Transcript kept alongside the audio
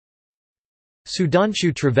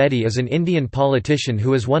Sudhanshu Trivedi is an Indian politician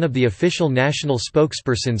who is one of the official national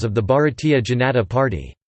spokespersons of the Bharatiya Janata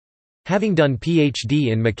Party. Having done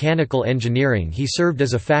PhD in mechanical engineering, he served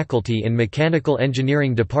as a faculty in mechanical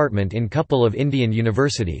engineering department in couple of Indian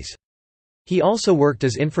universities. He also worked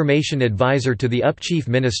as information advisor to the UP Chief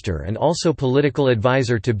Minister and also political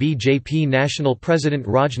advisor to BJP National President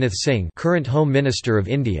Rajnath Singh, current Home Minister of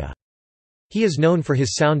India. He is known for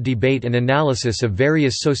his sound debate and analysis of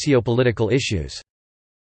various socio-political issues.